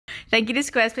Thank you to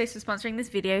Squarespace for sponsoring this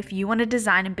video. If you want to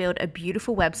design and build a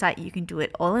beautiful website, you can do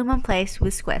it all in one place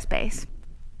with Squarespace.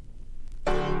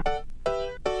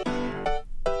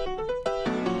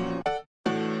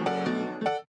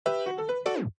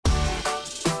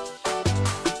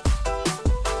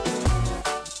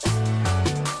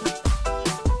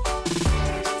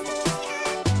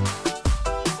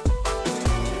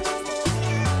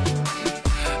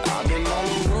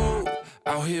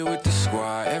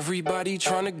 Everybody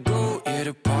trying to go, yeah,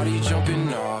 the party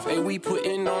jumping off. Hey, we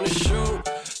putting on a show,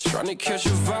 trying to catch a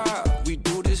vibe. We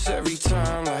do this every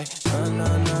time, like na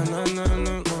na na na na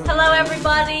na. Hello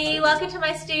everybody, welcome to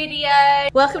my studio.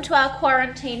 Welcome to our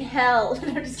quarantine hell.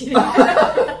 I'm just kidding.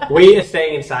 We are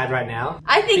staying inside right now.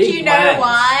 I think Big you know plans.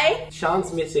 why.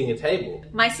 Sean's missing a table.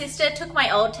 My sister took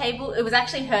my old table. It was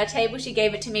actually her table. She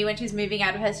gave it to me when she was moving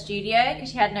out of her studio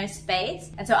because she had no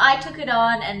space. And so I took it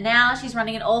on, and now she's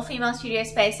running an all-female studio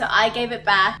space, so I gave it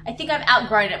back. I think I've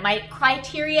outgrown it. My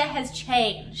criteria has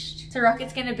changed. So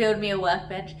Rocket's gonna build me a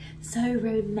workbench. So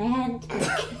romantic.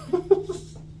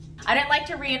 I don't like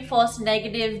to reinforce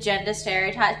negative gender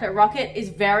stereotypes, but Rocket is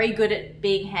very good at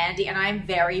being handy and I'm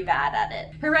very bad at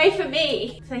it. Hooray for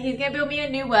me! So he's gonna build me a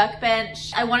new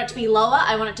workbench. I want it to be lower,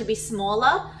 I want it to be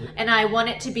smaller, and I want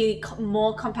it to be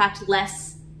more compact,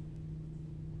 less...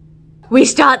 We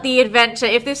start the adventure.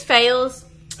 If this fails,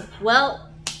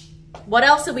 well, what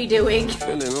else are we doing?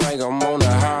 Feeling like I'm on the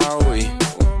highway.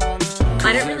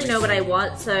 I don't really know what I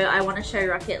want, so I want to show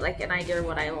Rocket like an idea of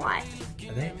what I like.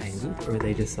 Are they angled or are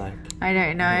they just like... I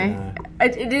don't know.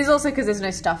 It is also because there's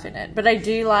no stuff in it, but I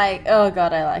do like, oh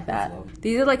god, I like that.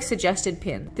 These are like suggested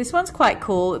pins. This one's quite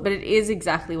cool, but it is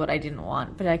exactly what I didn't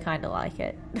want, but I kind of like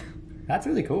it. That's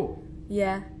really cool.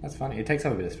 Yeah. That's funny. It takes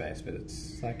up a bit of space, but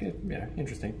it's like, you know,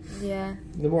 interesting. Yeah.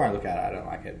 The more I look at it, I don't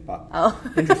like it, but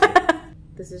interesting.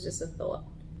 This is just a thought.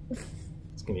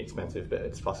 It's gonna be expensive, but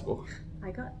it's possible.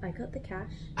 I got the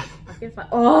cash. I can find.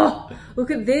 Oh,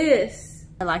 look at this.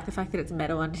 I like the fact that it's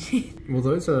metal underneath. Well,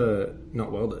 those are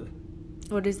not welded.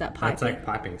 What is that, piping? That's like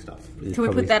piping stuff. Can we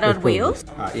put that on wheels?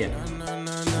 Yeah.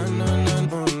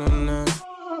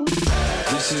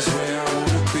 This is where I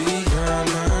wanna be.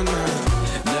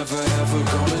 Never ever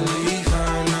gonna leave.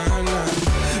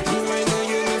 You ain't no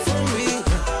unit for me.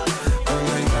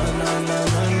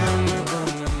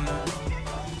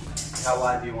 How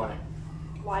wide do you want it?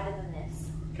 Wider than this.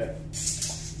 Okay.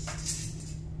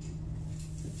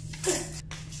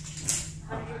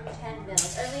 110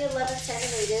 mils. Only 11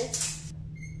 centimeters.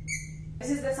 This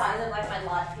is the size of like my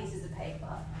large pieces of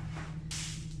paper.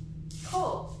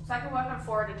 Cool. So I can work on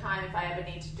 4 at a time if I ever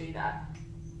need to do that.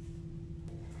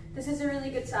 This is a really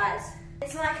good size.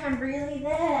 It's like I'm really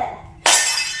there.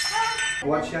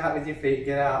 Watch your hat with your feet,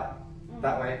 get out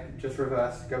that way, just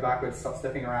reverse, go backwards, stop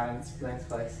stepping around in its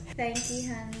place. Thank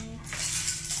you, honey.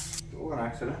 Oh, an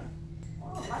accident.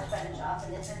 Oh, much better job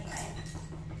than this anyway.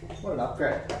 What an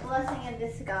upgrade. A blessing in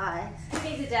disguise. Who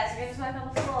needs a desk? We can just work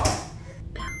on the floor.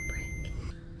 Bow break.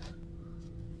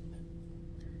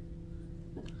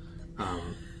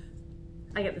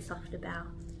 I get the softer bow.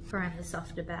 For I'm the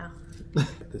softer bow.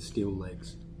 The steel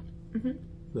legs. Mm-hmm.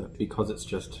 But because it's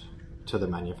just to the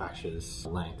manufacturer's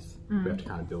length, we have to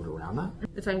kind of build around that.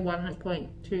 It's like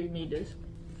 1.2 meters.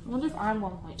 I wonder if I'm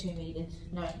 1.2 meters.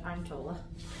 No, I'm taller.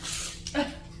 What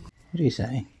are you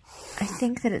saying? I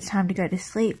think that it's time to go to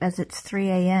sleep as it's 3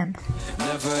 a.m.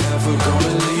 Never ever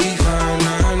gonna leave.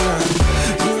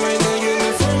 You ain't no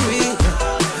unit for me.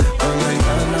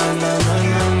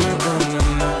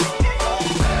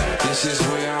 This is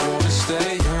where I wanna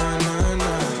stay.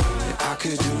 I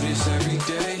could do this every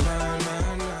day.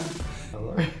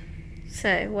 Hello.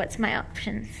 So, what's my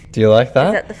options? Do you like that?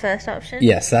 Is that the first option?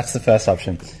 Yes, that's the first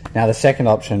option. Now the second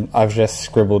option I've just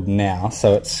scribbled now,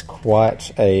 so it's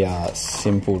quite a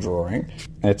simple drawing.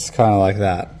 It's kind of like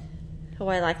that. Oh,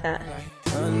 I like that.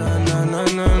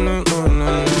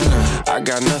 I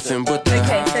got nothing but the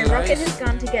Okay, so Rocket has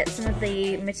gone to get some of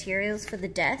the materials for the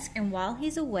desk, and while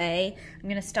he's away, I'm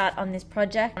going to start on this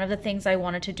project. One of the things I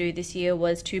wanted to do this year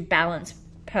was to balance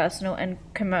personal and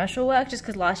commercial work, just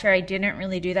because last year I didn't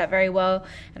really do that very well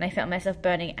and I felt myself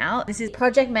burning out. This is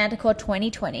Project Manticore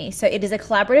 2020. So it is a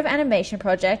collaborative animation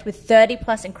project with 30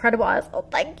 plus incredible eyes. Oh,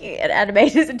 thank you. And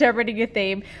animators interpreting a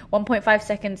theme, 1.5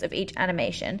 seconds of each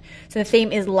animation. So the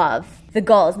theme is love. The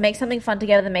goals: make something fun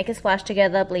together, make a splash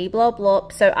together, blee blah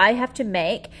blah. So I have to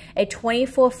make a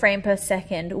 24 frame per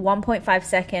second, 1.5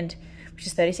 second, which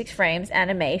is 36 frames,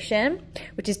 animation,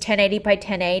 which is 1080 by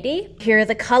 1080. Here are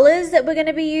the colors that we're going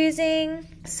to be using.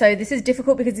 So this is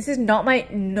difficult because this is not my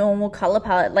normal color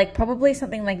palette. Like probably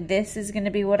something like this is going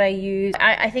to be what I use.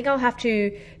 I think I'll have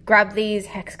to grab these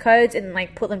hex codes and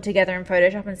like put them together in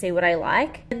Photoshop and see what I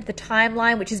like. And the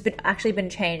timeline, which has actually been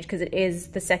changed because it is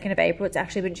the 2nd of April, it's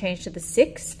actually been changed to the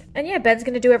 6th. And yeah, Ben's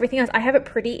going to do everything else. I have it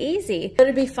pretty easy.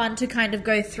 It'd be fun to kind of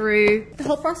go through the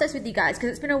whole process with you guys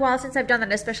because it's been a while since I've done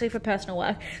that, especially for personal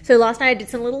work. So last night I did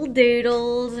some little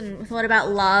doodles and thought about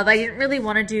love. I didn't really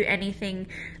want to do anything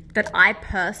that I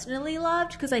personally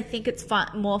loved because I think it's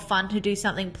more fun to do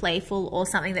something playful or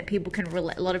something that people can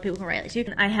relate, a lot of people can relate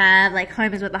to. I have like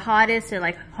home is what the heart is, so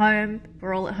like home,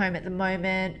 we're all at home at the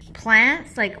moment.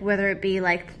 Plants, like whether it be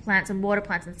like plants and water,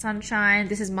 plants and sunshine.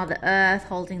 This is Mother Earth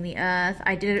holding the earth.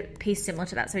 I did a piece similar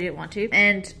to that, so I didn't want to.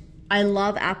 And I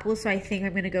love apples, so I think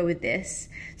I'm gonna go with this.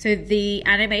 So the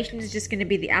animation is just gonna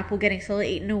be the apple getting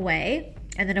slowly eaten away,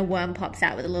 and then a worm pops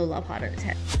out with a little love heart on its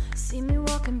head. See me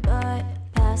walking by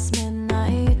past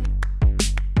midnight.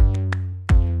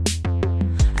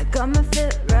 I got my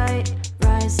fit right,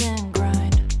 rise and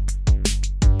grind.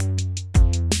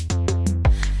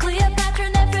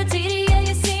 Cleopatra, Nefertiti, yeah,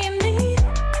 you see me.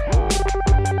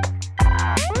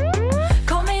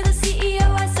 Call me the CEO,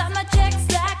 I sign my checks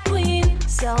that clean.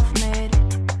 Self-made,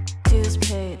 dues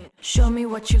paid. Show me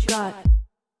what you got.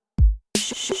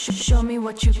 Show me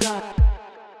what you got.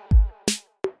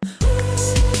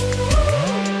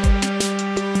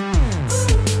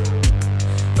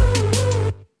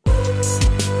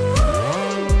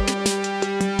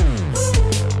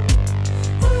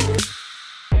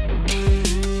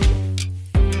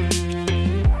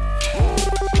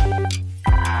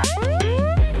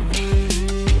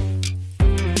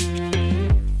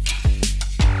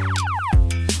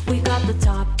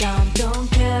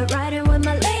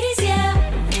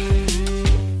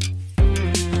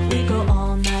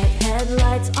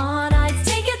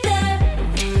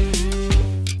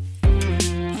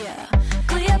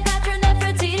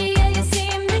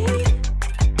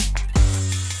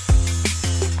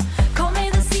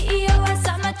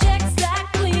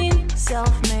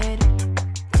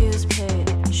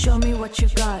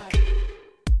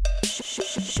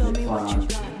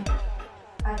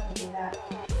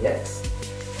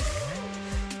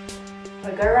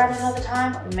 Go around another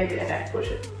time? Maybe, okay. Push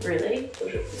it. Really?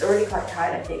 Push it. It's already quite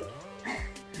tight, I think.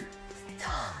 It's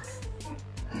hard.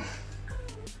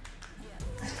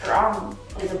 Strong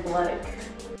is a bloke.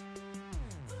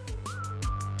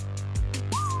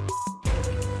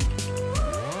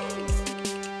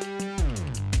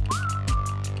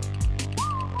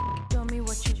 Show me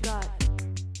what you got.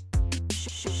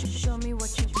 Show me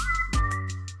what you got.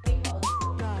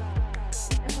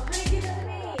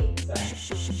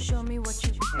 Show me what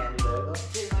you Hand it over.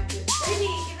 Baby,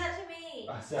 give that to me.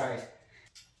 Oh, sorry.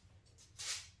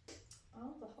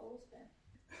 Oh, the hole's been.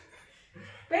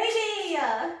 Baby!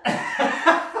 I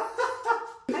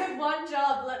have one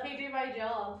job. Let me do my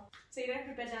job. So you don't have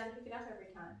to bend down and pick it up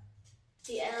every time.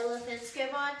 The elephants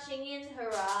go marching in.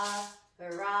 Hurrah!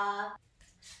 Hurrah!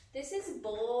 This is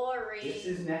boring. This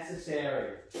is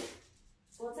necessary.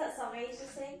 What's that song I used to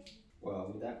sing? Well,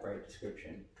 with that great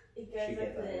description, It goes she like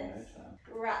get that in no this. time.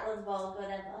 Rattling bog,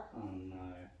 whatever. Oh no.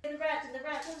 In the branch, in the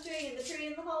branch, in the tree, in the tree,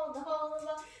 in the hole, in the hole, in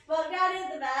the bog down in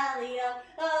the valley,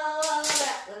 oh,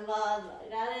 rattling bog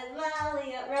down in the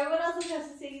valley. Remember when I was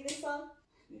supposed to sing this song?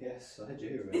 Yes, I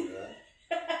do remember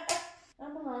that.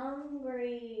 I'm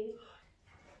hungry.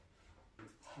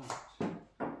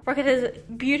 Rocket has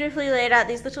beautifully laid out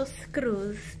these little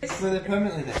screws. So they're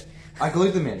permanently there. I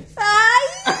glued them in.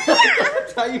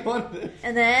 That's how you wanted it.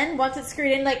 And then once it's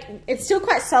screwed in, like, it's still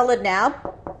quite solid now.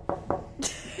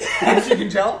 As you can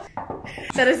tell.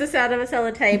 That is the sound of a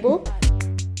solid table.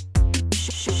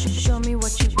 show me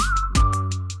what you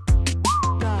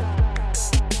got.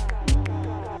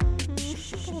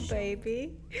 Oh,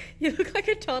 baby. You look like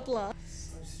a toddler.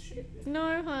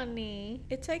 No, honey.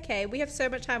 It's okay. We have so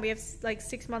much time. We have like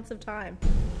 6 months of time.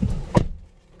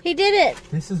 He did it.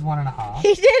 This is 1.5.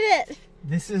 He did it.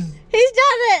 This is He's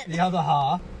done it. the other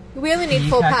half. We only need you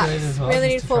 4 calculate packs. as well, We only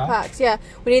just need to 4 try? packs. Yeah.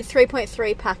 We need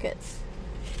 3.3 packets.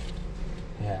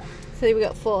 Yeah. So we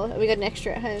got 4. And we got an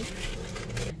extra at home.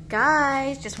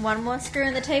 Guys, just one more screw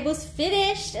and the table's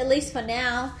finished. At least for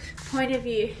now. Point of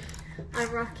view. I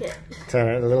rock it.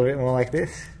 Turn it a little bit more like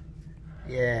this.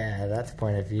 Yeah, that's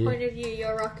point of view. Point of view,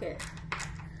 your rocket.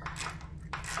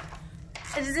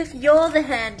 It's as if you're the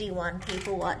handy one,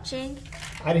 people watching.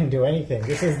 I didn't do anything.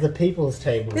 This is the people's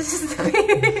table. This is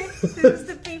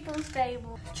the people's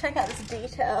table. Check out this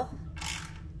detail.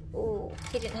 Ooh,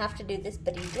 he didn't have to do this,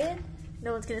 but he did.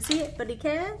 No one's gonna see it, but he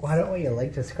can. Why don't we your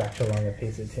leg to scratch along a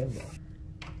piece of timber?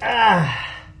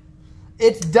 Ah!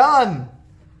 It's done!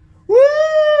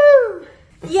 Woo!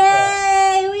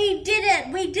 Yay! We did it!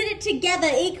 We did it together.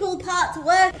 Equal parts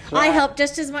work. I helped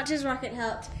just as much as Rocket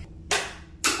helped.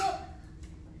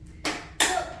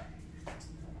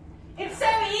 It's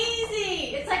so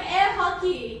easy. It's like air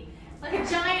hockey. Like a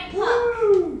giant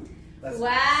puck.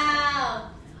 Wow.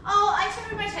 Oh, I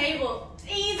took my table. It's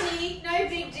easy. No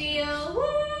big deal.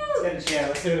 Woo! Let's get a chair.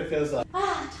 Let's see what it feels like.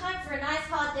 Ah, time for a nice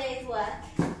hard day's work.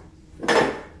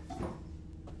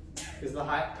 Is the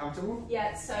height comfortable? Yeah,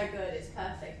 it's so good. It's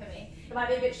perfect for me. It might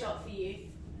be a bit short for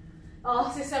you.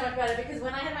 Oh, this is so much better because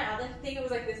when I had my other thing, it was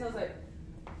like this. I was like,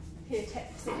 here,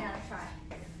 sit down and try.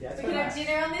 Yeah, it's We can have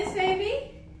dinner on this,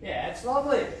 baby. Yeah, it's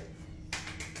lovely.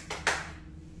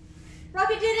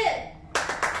 Rocket did it.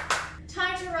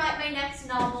 Time to write my next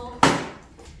novel.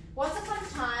 Once upon a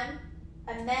time,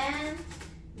 a man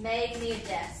made me a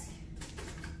desk.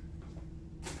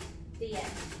 The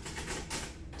end.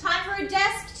 Time for a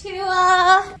desk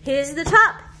tour. Here's the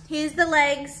top. Here's the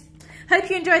legs. Hope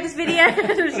you enjoyed this video. What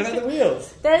about the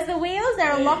wheels? There's the wheels.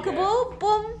 They're There you unlockable.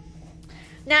 Boom.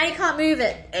 Now you can't move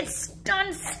it. It's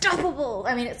unstoppable.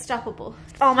 I mean, it's stoppable.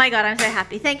 Oh my god, I'm so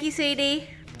happy. Thank you, sweetie.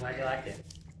 Glad you liked it.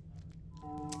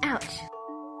 Ouch.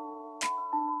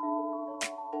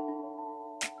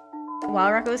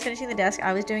 While Rocket was finishing the desk,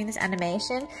 I was doing this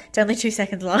animation. It's only 2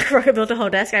 seconds long. Rocket built a whole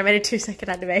desk. I made a 2-second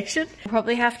animation. I'll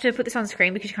probably have to put this on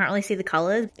screen because you can't really see the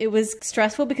colors. It was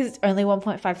stressful because it's only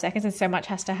 1.5 seconds and so much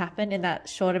has to happen in that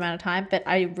short amount of time, but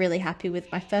I'm really happy with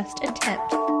my first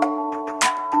attempt.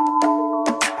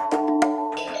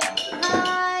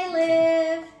 Hi,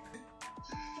 Liv.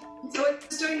 So we're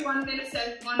just doing 1 minute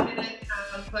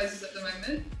poses at the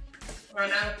moment. We're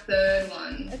on our third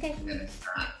one. Okay. I'm gonna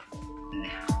start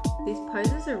now. These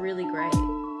poses are really great.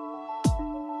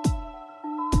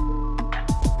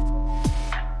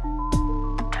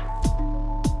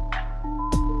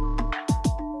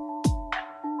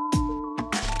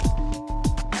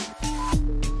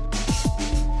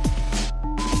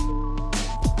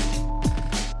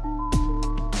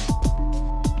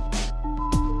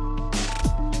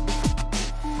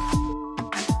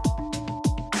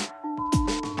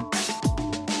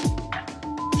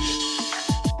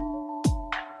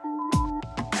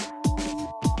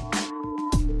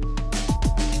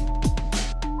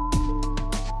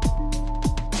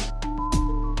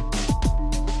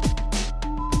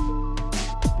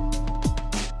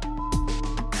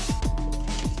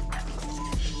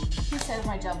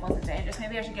 My job wasn't dangerous.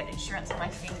 Maybe I should get insurance on my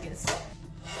fingers.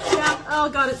 Yeah. Oh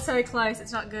god, it's so close.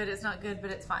 It's not good,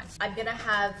 but it's fine. I'm gonna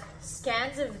have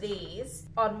scans of these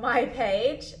on my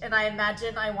page, and I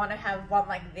imagine I want to have one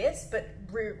like this, but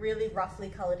really roughly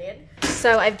colored in.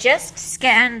 So I've just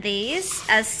scanned these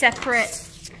as separate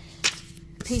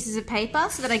pieces of paper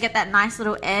so that I get that nice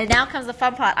little edge. Now comes the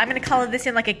fun part. I'm going to color this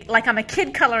in like I'm a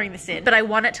kid coloring this in, but I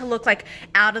want it to look like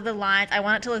out of the lines. I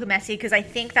want it to look messy because I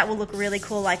think that will look really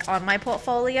cool like on my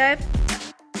portfolio.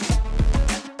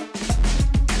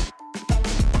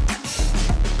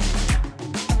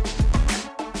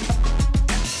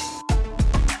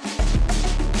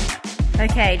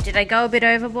 Okay, did I go a bit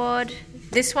overboard?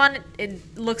 This one,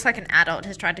 it looks like an adult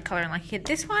has tried to color in like a kid.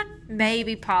 This one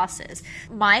maybe passes.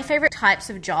 My favorite types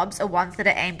of jobs are ones that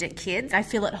are aimed at kids. I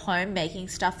feel at home making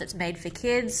stuff that's made for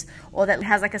kids or that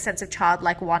has like a sense of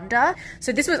childlike wonder.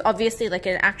 So this was obviously like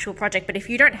an actual project, but if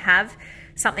you don't have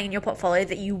something in your portfolio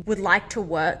that you would like to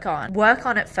work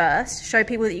on it first, show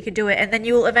people that you can do it, and then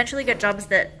you will eventually get jobs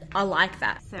that are like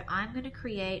that. So I'm gonna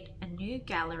create a new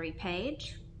gallery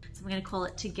page. So I'm gonna call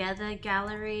it Together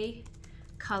Gallery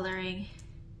Coloring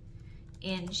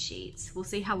in Sheets. We'll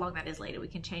see how long that is later. We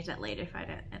can change that later if I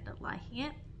don't end up liking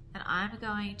it. And I'm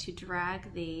going to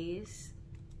drag these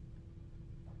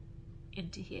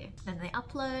into here. Then they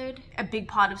upload. A big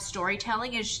part of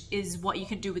storytelling is what you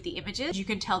can do with the images. You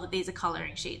can tell that these are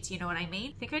coloring sheets, you know what I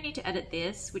mean? I think I need to edit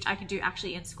this, which I can do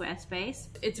actually in Squarespace.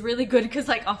 It's really good because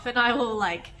like often I will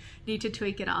like need to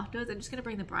tweak it afterwards. I'm just gonna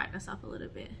bring the brightness up a little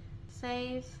bit.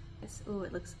 Save. Oh,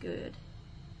 it looks good.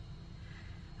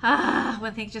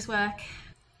 When things just work.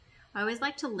 I always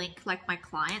like to link like my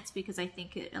clients because I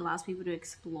think it allows people to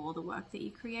explore the work that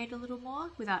you create a little more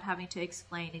without having to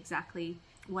explain exactly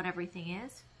what everything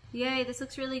is. Yay, this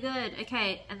looks really good.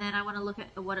 Okay, and then I want to look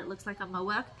at what it looks like on my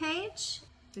work page.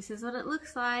 This is what it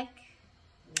looks like.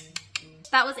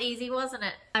 That was easy, wasn't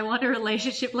it? I want a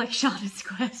relationship like Sha'an in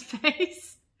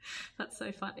Squarespace. That's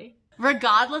so funny.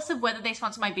 Regardless of whether they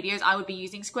sponsor my videos, I would be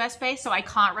using Squarespace, so I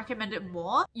can't recommend it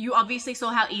more. You obviously saw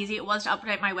how easy it was to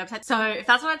update my website, so if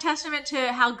that's not a testament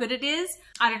to how good it is,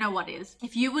 I don't know what is.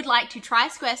 If you would like to try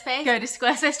Squarespace, go to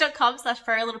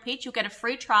squarespace.com/furrylittlepeach. You'll get a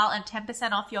free trial and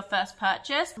 10% off your first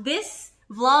purchase. This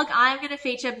Vlog, I'm going to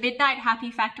feature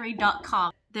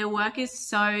midnighthappyfactory.com. Their work is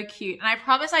so cute. And I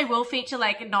promise I will feature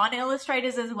like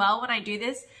non-illustrators as well when I do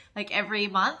this, like every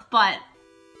month, but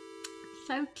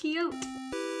so cute.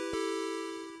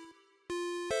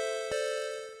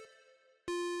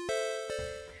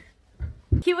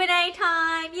 Q&A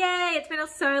time! Yay! It's been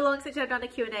so long since I've done a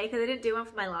Q&A because I didn't do one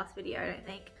for my last video, I don't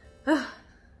think.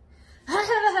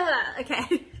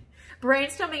 Okay.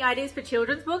 Brainstorming ideas for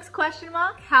children's books, question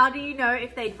mark. How do you know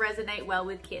if they'd resonate well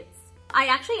with kids? I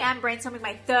actually am brainstorming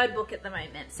my third book at the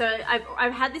moment. So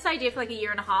I've had this idea for like a year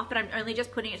and a half, but I'm only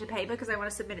just putting it to paper because I want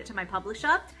to submit it to my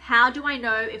publisher. How do I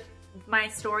know if my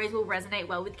stories will resonate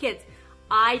well with kids?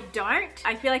 I don't.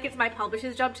 I feel like it's my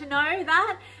publisher's job to know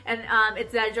that, and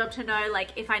it's their job to know like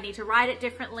if I need to write it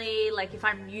differently, like if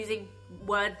I'm using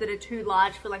words that are too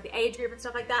large for like the age group and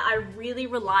stuff like that. I really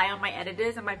rely on my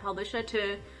editors and my publisher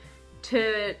to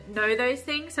know those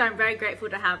things, so I'm very grateful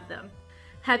to have them.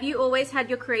 Have you always had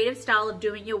your creative style of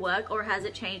doing your work, or has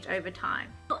it changed over time?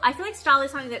 I feel like style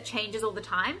is something that changes all the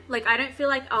time. Like I don't feel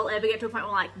like I'll ever get to a point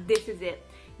where like this is it.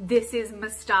 This is my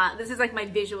style. This is like my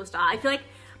visual style. I feel like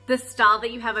the style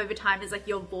that you have over time is like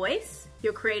your voice,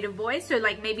 your creative voice. So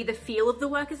like maybe the feel of the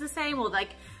work is the same, or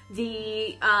like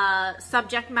the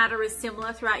subject matter is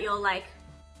similar throughout your like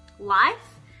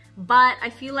life. But I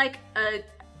feel like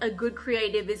a good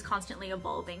creative is constantly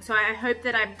evolving. So I hope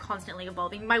that I'm constantly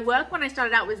evolving. My work when I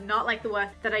started out was not like the work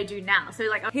that I do now. So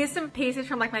like here's some pieces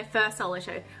from like my first solo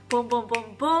show. Boom, boom,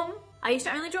 boom, boom. I used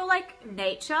to only draw like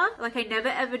nature. Like I never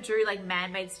ever drew like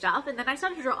man-made stuff. And then I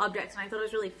started to draw objects and I thought it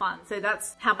was really fun. So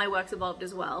that's how my work's evolved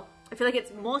as well. I feel like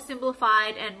it's more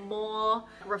simplified and more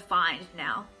refined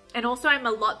now. And also I'm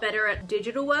a lot better at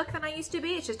digital work than I used to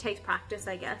be. It just takes practice,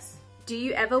 I guess. Do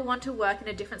you ever want to work in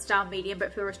a different style medium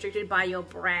but feel restricted by your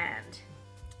brand?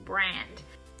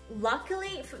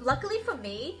 Luckily for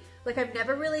me, like I've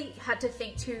never really had to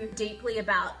think too deeply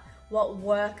about what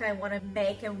work I want to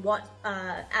make and what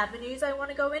avenues I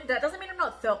want to go in. That doesn't mean I'm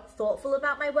not thoughtful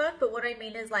about my work, but what I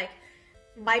mean is like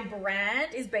my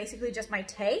brand is basically just my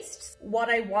tastes. What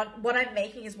I'm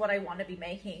making is what I want to be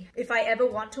making. If I ever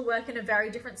want to work in a very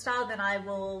different style, then I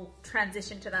will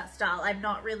transition to that style. I'm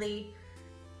not really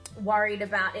worried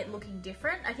about it looking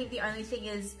different. I think the only thing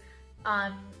is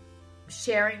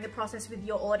sharing the process with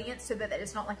your audience so that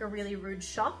it's not like a really rude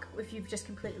shock if you've just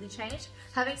completely changed.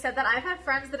 Having said that, I've had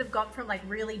friends that have gone from like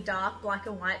really dark black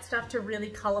and white stuff to really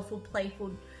colorful,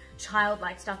 playful,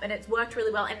 childlike stuff, and it's worked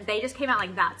really well, and they just came out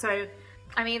like that. So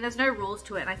I mean, there's no rules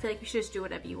to it, and I feel like you should just do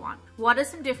whatever you want. What are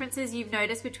some differences you've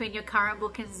noticed between your current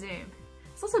book and Zoom?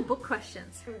 It's also book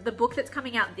questions. The book that's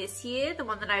coming out this year, the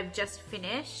one that I've just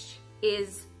finished,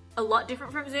 is a lot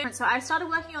different from Zoom. So I started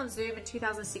working on Zoom in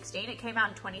 2016. It came out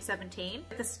in 2017.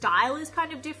 The style is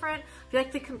kind of different. I feel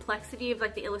like the complexity of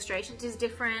like the illustrations is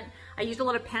different. I used a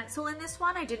lot of pencil in this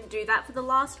one. I didn't do that for the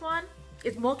last one.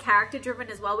 It's more character driven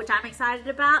as well, which I'm excited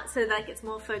about. So like it's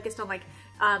more focused on like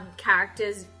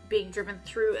characters being driven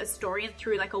through a story and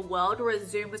through like a world, whereas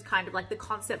Zoom was kind of like the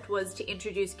concept was to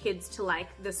introduce kids to like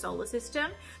the solar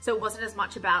system. So it wasn't as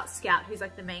much about Scout, who's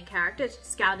like the main character.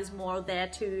 Scout is more there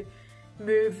to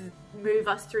move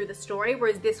us through the story,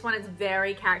 whereas this one is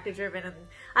very character driven, and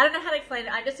I don't know how to explain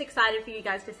it. I'm just excited for you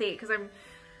guys to see it because I'm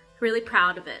really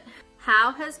proud of it.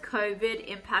 How has COVID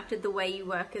impacted the way you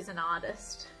work as an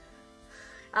artist?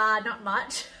 Not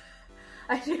much.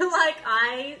 I feel like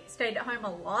I stayed at home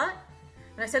a lot,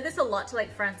 and I said this a lot to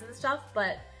like friends and stuff,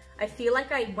 but I feel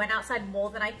like I went outside more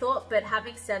than I thought. But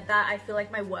having said that, I feel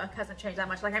like my work hasn't changed that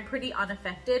much. Like I'm pretty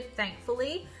unaffected,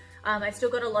 thankfully. I still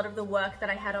got a lot of the work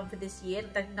that I had on for this year.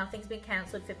 Like nothing's been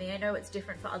cancelled for me. I know it's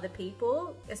different for other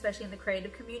people, especially in the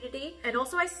creative community. And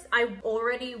also I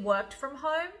already worked from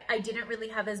home. I didn't really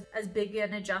have as big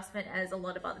an adjustment as a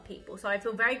lot of other people. So I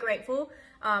feel very grateful.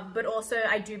 But also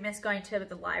I do miss going to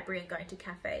the library and going to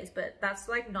cafes, but that's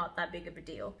like not that big of a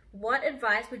deal. What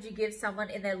advice would you give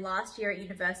someone in their last year at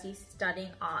university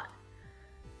studying art?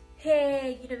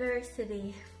 Hey,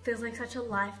 university. Feels like such a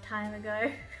lifetime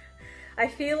ago. I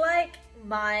feel like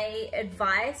my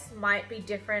advice might be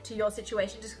different to your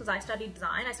situation just because I studied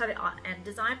design. I studied art and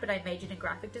design, but I majored in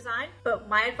graphic design. But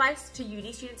my advice to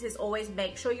uni students is always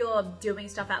make sure you're doing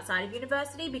stuff outside of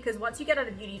university, because once you get out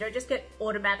of uni, you don't just get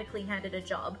automatically handed a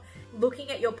job.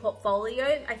 Looking at your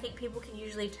portfolio, I think people can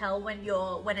usually tell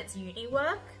when it's uni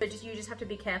work, but you just have to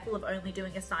be careful of only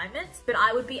doing assignments. But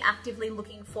I would be actively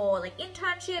looking for like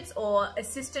internships or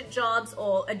assistant jobs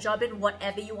or a job in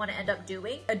whatever you want to end up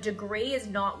doing. A degree is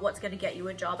not what's going to get you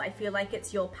a job. I feel like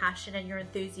it's your passion and your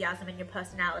enthusiasm and your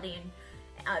personality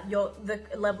the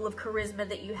level of charisma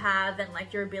that you have and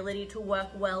like your ability to work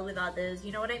well with others,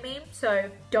 you know what I mean? So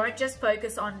don't just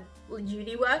focus on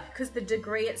uni work, because the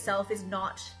degree itself is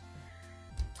not,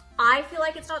 I feel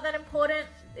like it's not that important.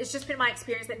 It's just been my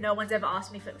experience that no one's ever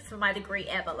asked me for my degree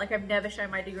ever. Like I've never shown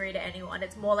my degree to anyone.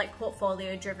 It's more like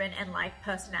portfolio driven and like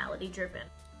personality driven.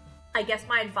 I guess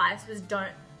my advice was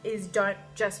don't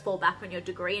just fall back on your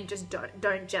degree, and just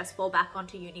don't just fall back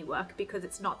onto uni work, because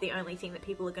it's not the only thing that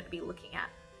people are going to be looking at.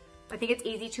 I think it's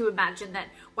easy to imagine that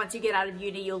once you get out of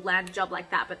uni you'll land a job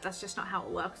like that, but that's just not how it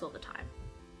works all the time.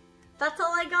 That's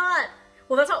all I got.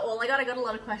 Well, that's not all I got a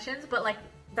lot of questions, but like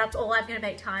that's all I'm going to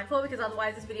make time for, because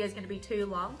otherwise this video is going to be too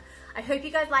long. I hope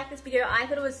you guys like this video. I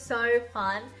thought it was so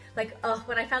fun. Like, oh,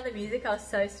 when I found the music, I was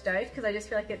so stoked, because I just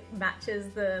feel like it matches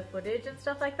the footage and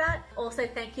stuff like that. Also,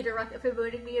 thank you to Rocket for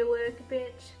voting me a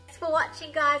workbench. Thanks for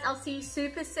watching, guys. I'll see you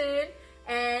super soon.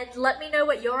 And let me know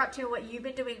what you're up to and what you've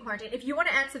been doing in quarantine. If you want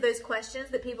to answer those questions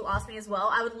that people ask me as well,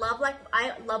 I would love, like,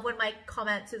 I love when my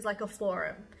comments is like a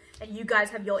forum and you guys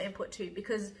have your input too,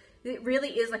 because it really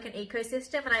is like an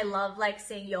ecosystem, and I love like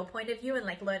seeing your point of view and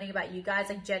like learning about you guys,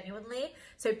 like genuinely.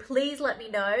 So please let me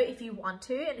know if you want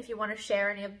to, and if you want to share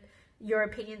any of your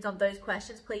opinions on those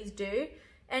questions, please do.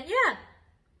 And yeah,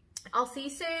 I'll see you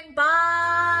soon. Bye.